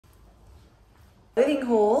Clothing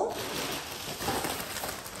haul.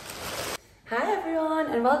 Hi everyone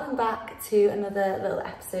and welcome back to another little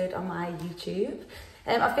episode on my YouTube.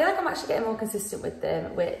 I feel like I'm actually getting more consistent with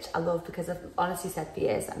them, which I love because I've honestly said for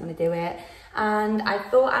years that I'm going to do it. And I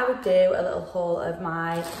thought I would do a little haul of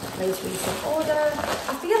my most recent order.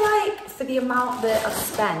 I feel like for the amount that I've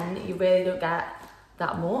spent, you really don't get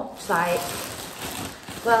that much. Like,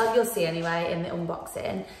 well, you'll see anyway in the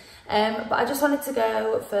unboxing. But I just wanted to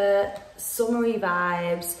go for summery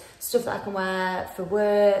vibes, stuff that I can wear for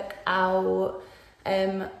work, out.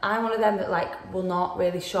 I'm one of them that like will not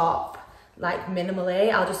really shop like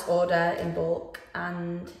minimally. I'll just order in bulk,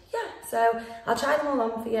 and yeah, so I'll try them all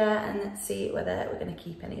on for you and see whether we're going to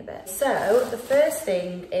keep any of it. So the first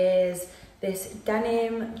thing is this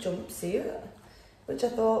denim jumpsuit, which I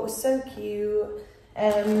thought was so cute.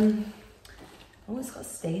 Oh, it's got a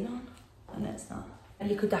stain on. Oh no, it's not. And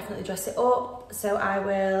you could definitely dress it up, so I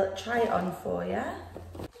will try it on for you.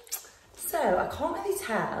 So I can't really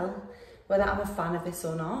tell whether I'm a fan of this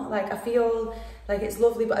or not. Like, I feel like it's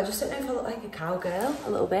lovely, but I just don't know if I look like a cowgirl a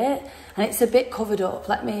little bit. And it's a bit covered up.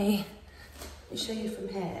 Let me show you from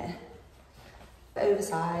here.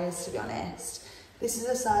 Oversized, to be honest. This is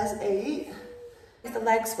a size 8. If the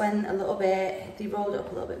legs went a little bit, they rolled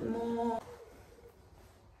up a little bit more.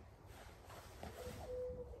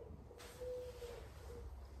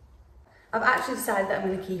 I've actually decided that I'm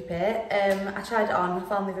going to keep it. I tried it on,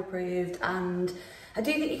 family approved, and I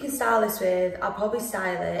do think you can style this with, I'll probably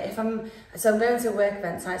style it. So I'm going to a work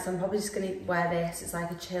event tonight, so I'm probably just going to wear this. It's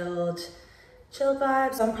like a chilled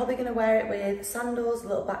vibe. So I'm probably going to wear it with sandals, a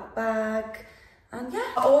little back bag. And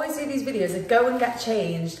yeah, I always do these videos of go and get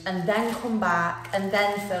changed and then come back and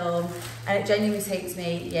then film. And it genuinely takes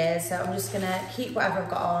me years. So I'm just going to keep whatever I've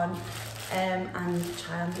got on and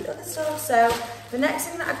try on the other stuff. So the next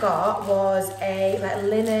thing that I got was a like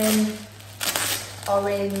linen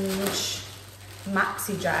orange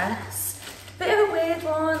maxi dress. Bit of a weird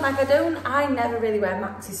one. Like I never really wear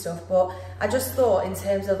maxi stuff, but I just thought in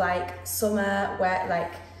terms of like summer where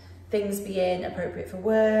like things being appropriate for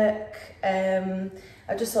work,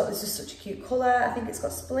 I just thought this was such a cute colour. I think it's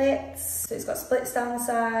got splits, so it's got splits down the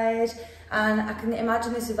side, and I can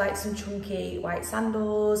imagine this with like some chunky white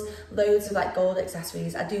sandals, loads of like gold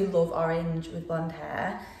accessories. I do love orange with blonde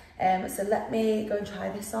hair. So let me go and try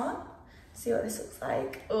this on, see what this looks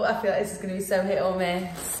like. Oh, I feel like this is going to be so hit or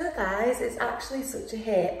miss. So guys, it's actually such a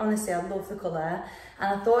hit. Honestly, I love the colour,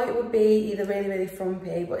 and I thought it would be either really, really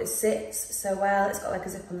frumpy, but it sits so well. It's got like a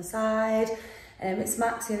zip on the side. It's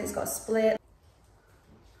maxi and it's got a split.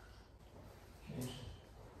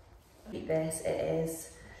 Keep this, it is.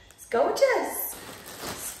 It's gorgeous.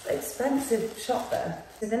 It's expensive shop though.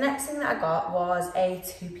 So the next thing that I got was a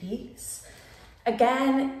 2-piece.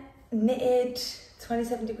 Again, knitted,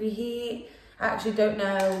 27-degree heat. I actually don't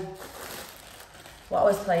know what I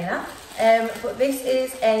was playing at. But this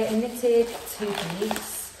is a knitted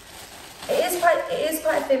 2-piece. It is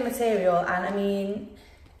quite a thin material, and I mean,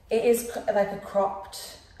 it is like a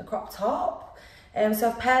cropped top. So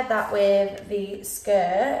I've paired that with the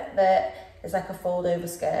skirt that is like a fold over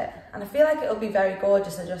skirt, and I feel like it'll be very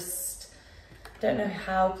gorgeous. I just don't know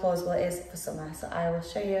how plausible it is for summer, so I will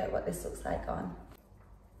show you what this looks like on.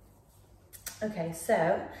 Okay,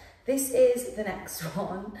 so this is the next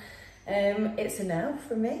one. It's a no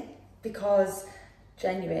from me because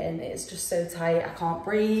genuine, it's just so tight, I can't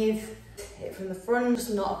breathe. It from the front, just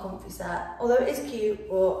not a comfy set. Although it is cute,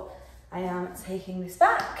 but I am taking this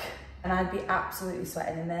back. And I'd be absolutely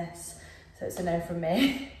sweating in this, so it's a no from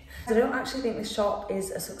me. I don't actually think this shop is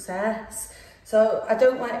a success. So I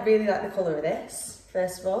don't really like the colour of this,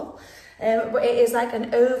 first of all. But it is like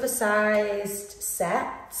an oversized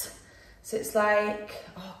set. So it's like,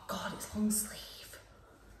 oh God, it's long sleeve.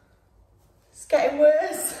 It's getting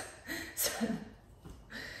worse. So,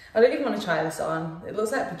 I don't even want to try this on. It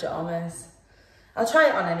looks like pyjamas. I'll try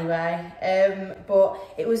it on anyway. But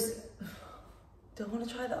it was, don't want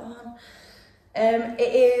to try that on.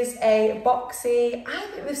 It is a boxy. I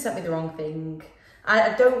think they've sent me the wrong thing.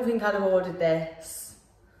 I don't think I'd have ordered this.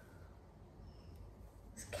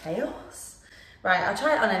 It's chaos. Right, I'll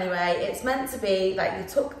try it on anyway. It's meant to be like you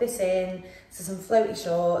tuck this in to some floaty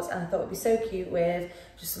shorts, and I thought it would be so cute with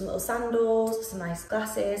just some little sandals, some nice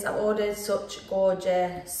glasses. I've ordered such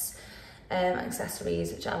gorgeous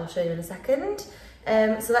accessories, which I will show you in a second.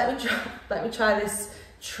 So let me try this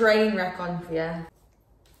train wreck on for you.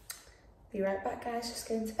 Be right back, guys, just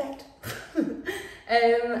going to bed.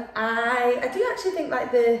 I do actually think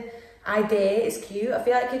like the idea is cute. I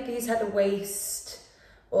feel like if these had a waist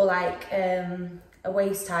or like a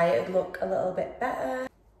waist tie, it would look a little bit better.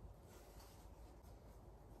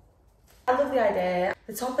 I love the idea.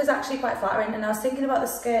 The top is actually quite flattering, and I was thinking about the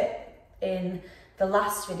skirt in the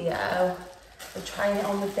last video of trying it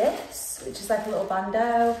on with this, which is like a little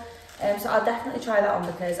bandeau. So I'll definitely try that on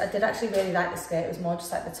because I did actually really like the skirt. It was more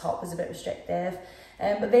just like the top was a bit restrictive.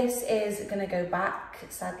 But this is gonna go back,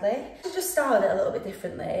 sadly. I just styled it a little bit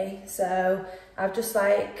differently. So I've just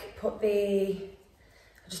like put the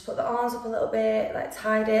arms up a little bit, like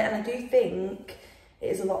tied it, and I do think it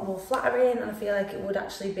is a lot more flattering, and I feel like it would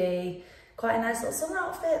actually be quite a nice little summer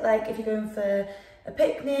outfit, like if you're going for a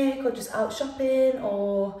picnic or just out shopping,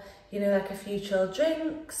 or you know, like a few chilled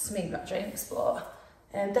drinks, maybe not drinks, but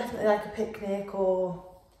definitely like a picnic or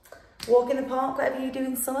walk in the park, whatever you do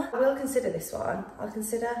in summer. I will consider this one. I'll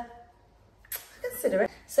consider it.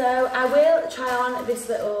 So I will try on this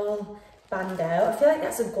little bandeau. I feel like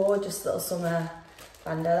that's a gorgeous little summer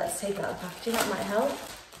bandeau. Let's take out the packaging, that might help.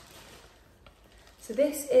 So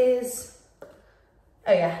this is,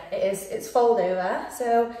 oh yeah, it is. It's fold over.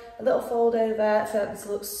 So a little fold over. I feel like this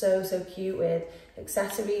looks so cute with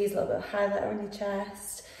accessories, a little bit of highlighter on your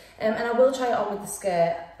chest. And I will try it on with the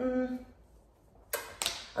skirt.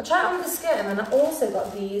 I'll try it on with the skirt, and then I also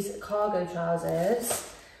got these cargo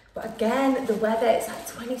trousers. But again, the weather, it's like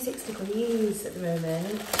 26 degrees at the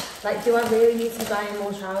moment. Like, do I really need to be buying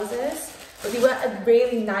more trousers? But they were a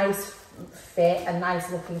really nice fit, a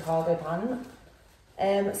nice looking cargo pant.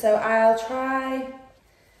 So I'll try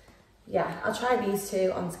these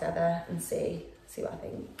two on together and see what I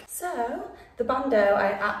think. So the bandeau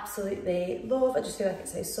I absolutely love. I just feel like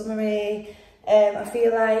it's so summery. I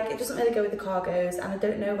feel like it doesn't really go with the cargos, and I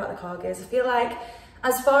don't know about the cargos. I feel like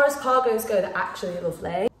as far as cargos go, they're actually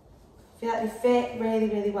lovely. I feel like they fit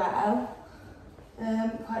really well.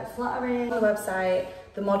 Quite flattering. On the website,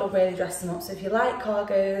 the model really dressed them up. So if you like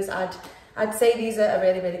cargos, I'd say these are a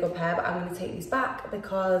really good pair, but I'm going to take these back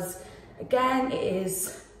because, again, it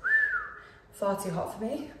is far too hot for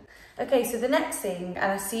me. Okay, so the next thing,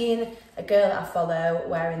 and I've seen a girl that I follow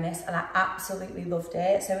wearing this, and I absolutely loved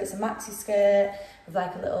it. So it's a maxi skirt with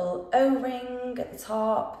like a little O-ring at the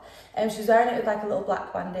top, and she was wearing it with like a little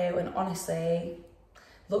black bandeau, and honestly,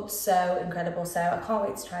 looked so incredible. So I can't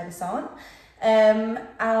wait to try this on.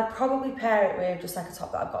 I'll probably pair it with just like a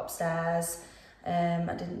top that I've got upstairs.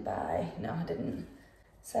 I didn't.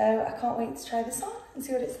 So I can't wait to try this on and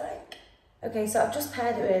see what it's like. Okay, so I've just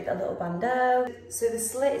paired it with a little bandeau. So the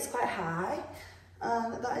slit is quite high,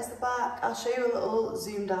 and that is the back. I'll show you a little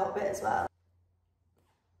zoomed out bit as well.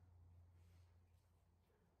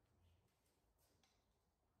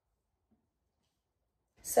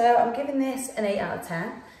 So I'm giving this an 8 out of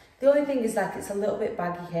 10. The only thing is like it's a little bit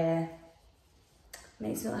baggy here.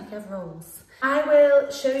 Makes me look like I have rolls. I will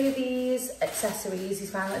show you these accessories, these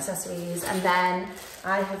final accessories, and then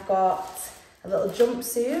I have got a little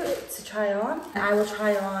jumpsuit to try on. I will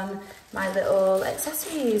try on my little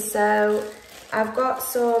accessories. So I've got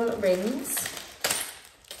some rings.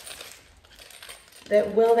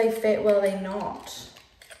 That will they fit, will they not?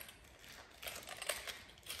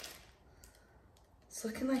 It's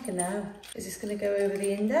looking like a no. Is this gonna go over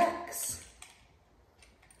the index?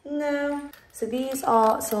 No. So these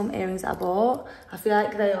are some earrings I bought. I feel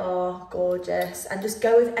like they are gorgeous, and just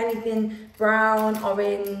go with anything brown,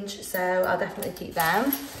 orange, so I'll definitely keep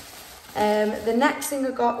them. The next thing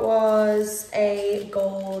I got was a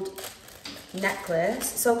gold necklace.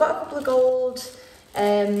 So I've got a couple of gold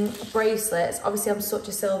bracelets. Obviously I'm such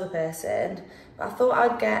a silver person, but I thought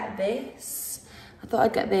I'd get this.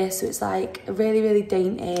 So it's like a really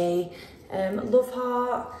dainty love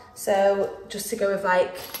heart. So just to go with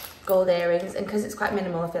like gold earrings, and because it's quite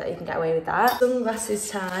minimal, I feel like you can get away with that. Sunglasses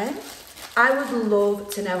time. I would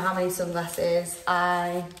love to know how many sunglasses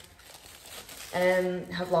I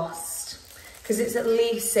have lost, because it's at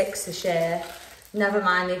least 6 this year, never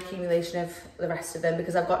mind the accumulation of the rest of them,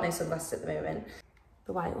 because I've got no sunglasses at the moment.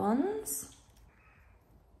 The white ones,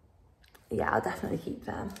 yeah, I'll definitely keep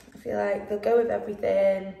them. I feel like they'll go with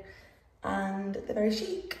everything and they're very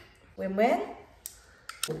chic. Win-win.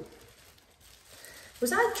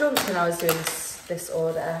 Was I drunk when I was doing this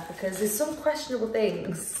order? Because there's some questionable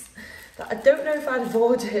things that I don't know if I'd have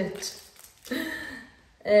ordered.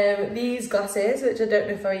 These glasses, which I don't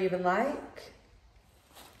know if I even like.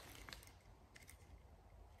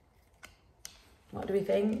 What do we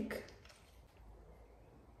think?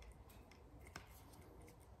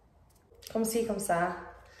 Come see, come ça.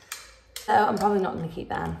 I'm probably not going to keep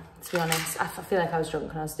them, to be honest. I feel like I was drunk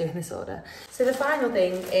when I was doing this order. So the final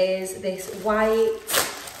thing is this white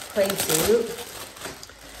Playsuit.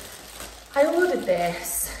 I ordered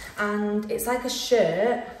this, and it's like a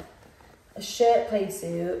shirt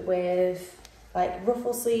Playsuit with like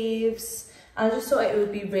ruffle sleeves, And I just thought it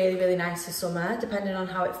would be really, really nice for summer, depending on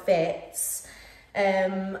how it fits.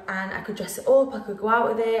 And I could dress it up, I could go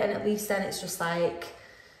out with it, and at least then it's just like,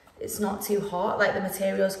 it's not too hot, like the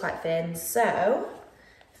material's quite thin. So,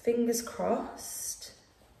 fingers crossed.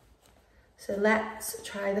 So let's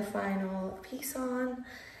try the final piece on.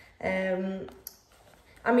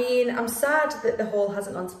 I mean, I'm sad that the haul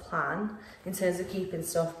hasn't gone to plan in terms of keeping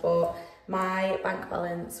stuff, but my bank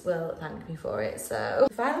balance will thank me for it. So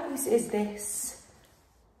the final piece is this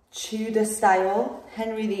Tudor style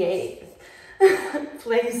Henry VIII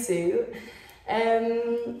Playsuit.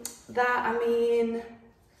 That, I mean,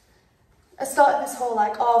 I started this whole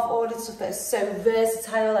like, oh, I've ordered stuff that is so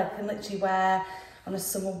versatile, like I can literally wear on a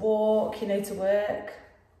summer walk, you know, to work.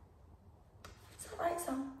 Is that right,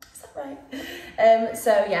 Sam? Is that right?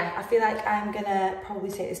 So yeah, I feel like I'm gonna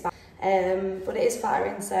probably take this back. But it is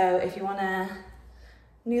flattering, so if you want a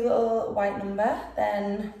new little white number,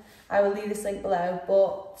 then I will leave this link below.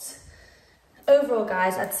 But overall,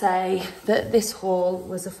 guys, I'd say that this haul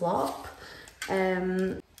was a flop.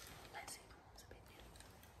 Let's see Mum's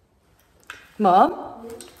opinion. Mum,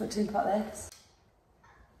 what do you think about this?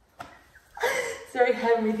 It's very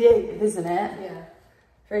Henry VIII, isn't it? Yeah.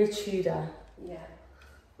 Very Tudor. Yeah.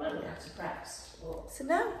 Might be able to press. So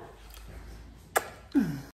no.